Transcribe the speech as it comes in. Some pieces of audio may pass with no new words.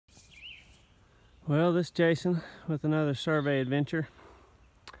Well, this is Jason with another survey adventure.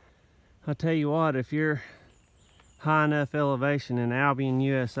 I'll tell you what, if you're high enough elevation in Albion,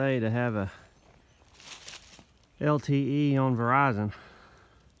 USA to have a LTE on Verizon,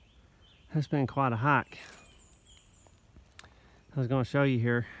 that's been quite a hike. I was going to show you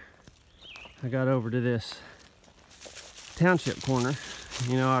here. I got over to this township corner.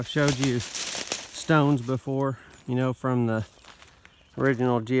 You know, I've showed you stones before, you know, from the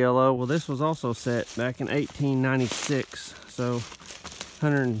original GLO. Well, this was also set back in 1896, so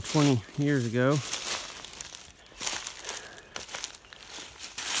 120 years ago.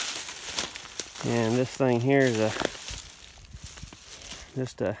 And this thing here is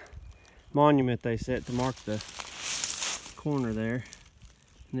just a monument they set to mark the corner there,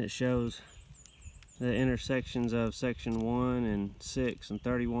 and it shows the intersections of section 1 and 6 and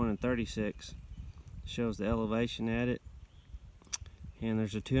 31 and 36. It shows the elevation at it, and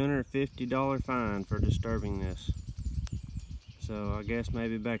there's a $250 fine for disturbing this. So I guess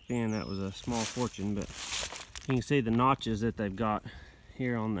maybe back then that was a small fortune, but you can see the notches that they've got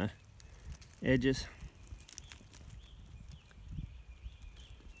here on the edges.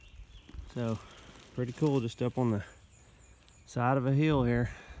 So pretty cool, just up on the side of a hill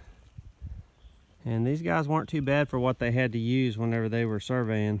here. And these guys weren't too bad for what they had to use whenever they were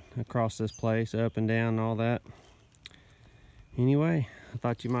surveying across this place, up and down and all that. Anyway, I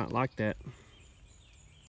thought you might like that.